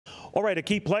All right, a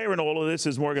key player in all of this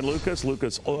is Morgan Lucas,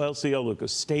 Lucas Oil CO,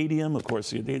 Lucas Stadium. Of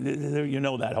course, you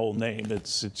know that whole name.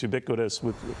 It's ubiquitous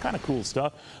with kind of cool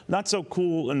stuff. Not so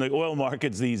cool in the oil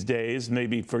markets these days,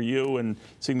 maybe for you and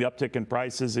seeing the uptick in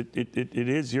prices. It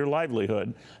is your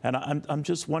livelihood. And I'm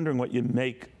just wondering what you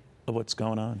make of what's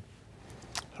going on.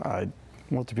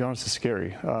 Well, to be honest, it's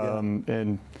scary.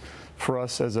 And for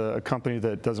us as a company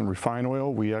that doesn't refine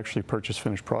oil, we actually purchase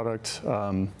finished product.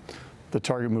 The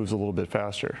target moves a little bit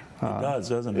faster. It does,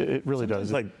 doesn't it? It really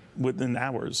does. Like within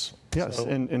hours. Yes, so,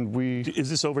 and we... Is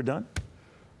this overdone?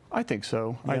 I think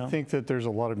so. Yeah. I think that there's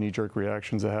a lot of knee-jerk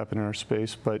reactions that happen in our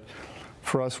space, but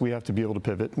for us, we have to be able to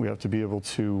pivot. We have to be able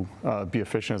to be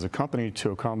efficient as a company to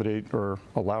accommodate or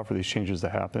allow for these changes to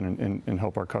happen and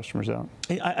help our customers out.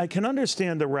 I can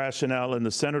understand the rationale, and the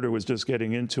senator was just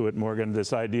getting into it, Morgan,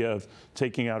 this idea of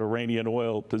taking out Iranian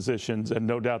oil positions, and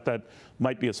no doubt that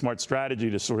might be a smart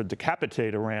strategy to sort of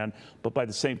decapitate Iran, but by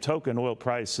the same token, oil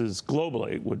prices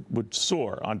globally would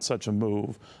soar on such a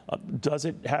move. Does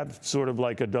it have sort of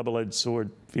like a double-edged sword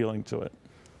feeling to it?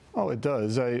 Oh, it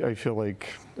does. I feel like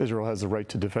Israel has the right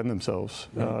to defend themselves,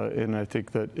 and I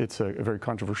think that it's a very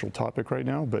controversial topic right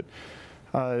now. But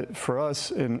for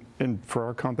us and for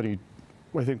our company,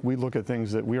 I think we look at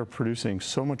things that we are producing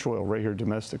so much oil right here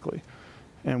domestically.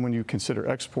 And when you consider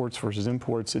exports versus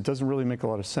imports, it doesn't really make a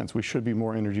lot of sense. We should be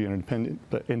more energy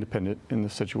independent in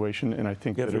this situation, and I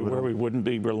think that we wouldn't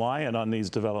be reliant on these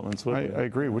developments, would we? I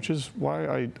agree, which is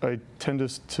why I tend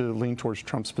to lean towards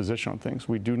Trump's position on things.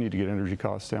 We do need to get energy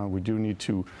costs down. We do need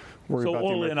to worry about the American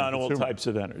consumer. So all in on all types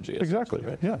of energy. Exactly,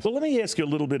 right? Yes. Well, let me ask you a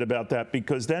little bit about that,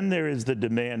 because then there is the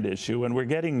demand issue, and we're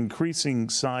getting increasing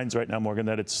signs right now, Morgan,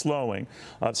 that it's slowing.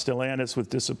 Stellantis with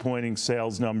disappointing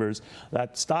sales numbers.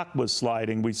 That stock was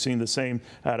sliding. We've seen the same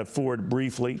out of Ford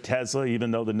briefly. Tesla,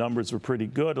 even though the numbers were pretty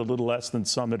good, a little less than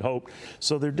some had hoped.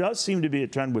 So there does seem to be a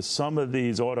trend with some of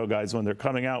these auto guys when they're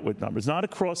coming out with numbers, not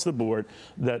across the board,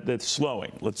 that's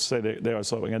slowing. Let's say they are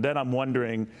slowing. And then I'm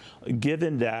wondering,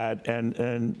 given that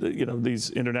and you know,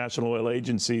 these international oil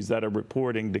agencies that are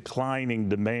reporting declining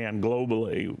demand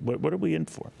globally, what are we in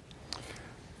for?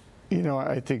 You know,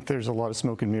 I think there's a lot of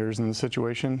smoke and mirrors in the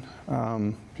situation.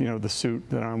 You know, the suit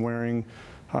that I'm wearing,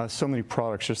 so many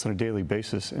products just on a daily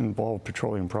basis involve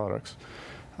petroleum products.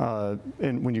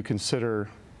 And when you consider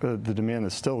the demand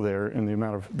that's still there and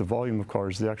the volume of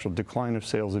cars, the actual decline of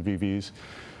sales of EVs,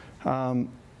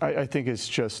 I think it's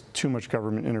just too much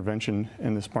government intervention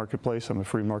in this marketplace. I'm a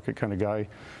free market kind of guy.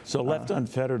 So left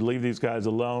unfettered, leave these guys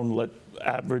alone, let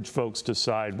average folks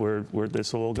decide where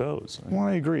this all goes. Right? Well,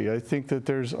 I agree. I think that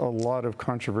there's a lot of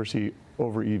controversy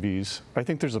over EVs. I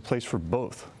think there's a place for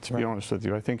both, to be honest with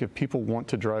you. I think if people want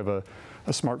to drive a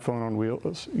smartphone on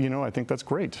wheels, you know, I think that's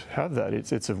great. Have that.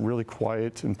 It's a really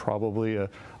quiet and probably a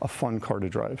fun car to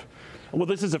drive. Well,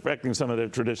 this is affecting some of the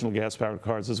traditional gas-powered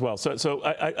cars as well. So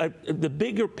the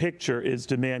bigger picture is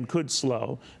demand could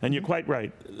slow, and you're quite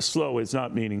right. Slow is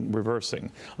not meaning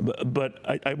reversing. But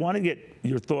I want to get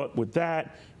your thought with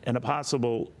that and a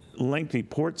possible lengthy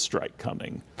port strike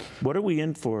coming. What are we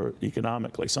in for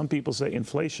economically? Some people say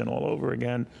inflation all over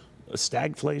again,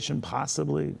 stagflation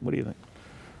possibly. What do you think?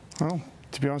 Well,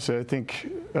 to be honest, I think,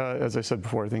 as I said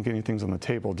before, I think anything's on the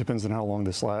table. It depends on how long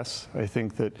this lasts. I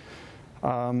think that,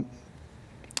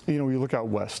 you know, we look out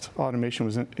west. Automation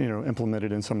was, you know,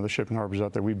 implemented in some of the shipping harbors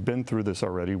out there. We've been through this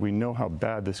already. We know how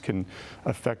bad this can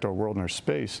affect our world and our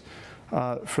space.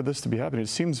 For this to be happening, it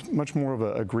seems much more of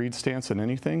a greed stance than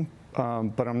anything.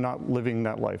 But I'm not living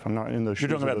that life. I'm not in those shoes.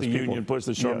 You're talking about the people. union push,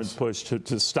 the Sherman's push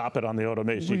to stop it on the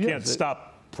automation. You can't stop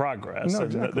progress. No,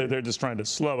 exactly. They're just trying to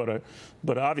slow it,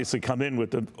 but obviously come in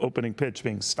with the opening pitch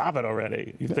being stop it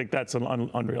already. You think that's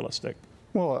unrealistic?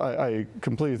 Well, I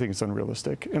completely think it's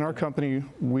unrealistic. In our company,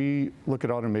 we look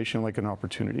at automation like an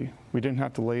opportunity. We didn't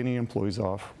have to lay any employees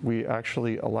off. We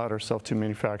actually allowed ourselves to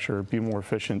manufacture, be more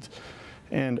efficient.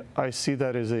 And I see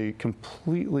that as a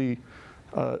completely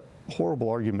horrible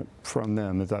argument from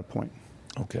them at that point.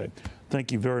 Okay.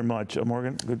 Thank you very much,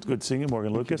 Morgan. Good seeing you,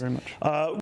 Morgan Lucas. Thank you very much.